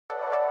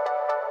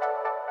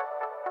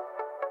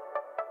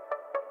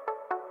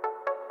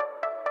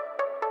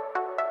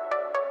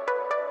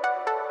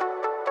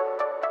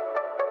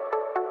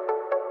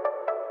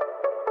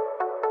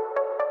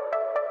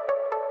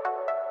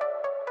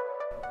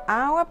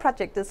our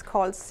project is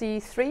called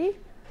C3,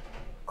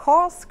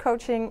 Course,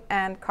 Coaching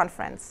and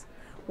Conference.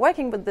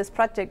 Working with this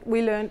project,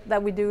 we learned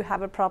that we do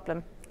have a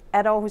problem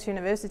at Aarhus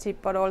University,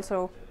 but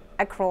also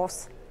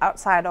across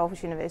outside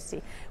Aarhus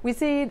University. We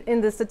see it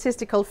in the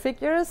statistical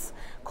figures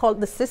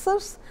called the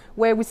scissors,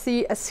 where we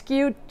see a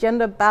skewed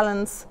gender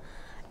balance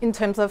in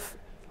terms of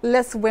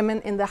less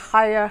women in the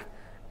higher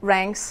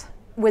ranks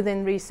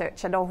within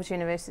research at Aarhus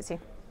University.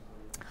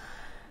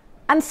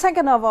 And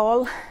second of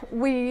all,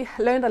 we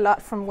learned a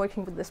lot from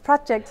working with this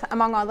project,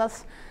 among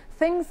others,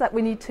 things that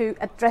we need to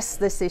address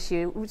this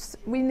issue.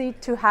 We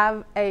need to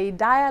have a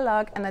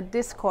dialogue and a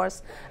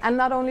discourse, and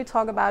not only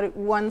talk about it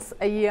once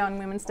a year on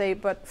Women's Day,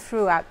 but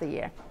throughout the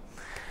year.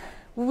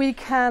 We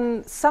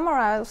can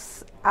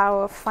summarize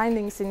our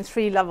findings in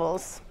 3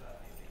 levels,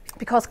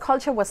 because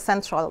culture was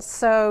central.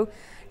 So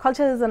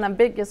culture is an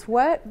ambiguous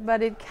word,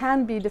 but it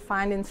can be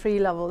defined in 3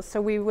 levels.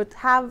 So we would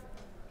have,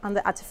 on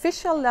the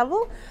artificial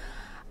level,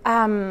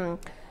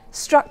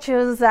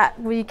 structures that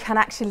we can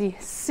actually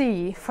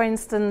see. For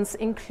instance,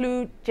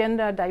 include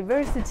gender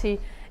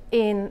diversity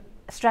in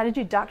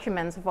strategy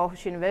documents of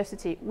Aarhus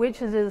University,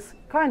 which it is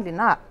currently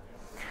not.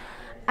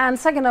 And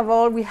second of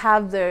all, we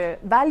have the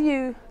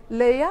value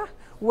layer,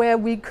 where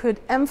we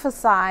could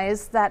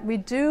emphasize that we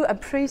do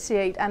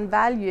appreciate and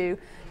value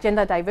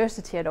gender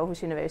diversity at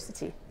Aarhus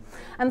University.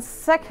 And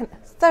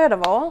third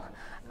of all,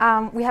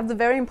 we have the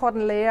very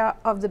important layer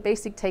of the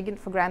basic taken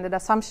for granted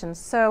assumptions.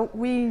 So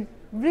we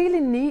really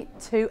need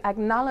to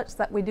acknowledge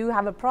that we do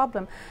have a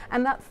problem,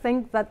 and not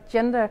think that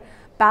gender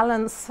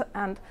balance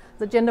and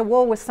the gender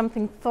war was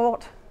something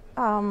fought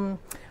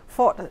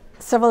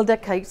several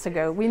decades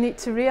ago. We need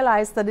to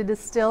realize that it is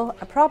still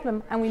a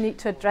problem, and we need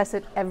to address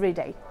it every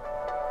day.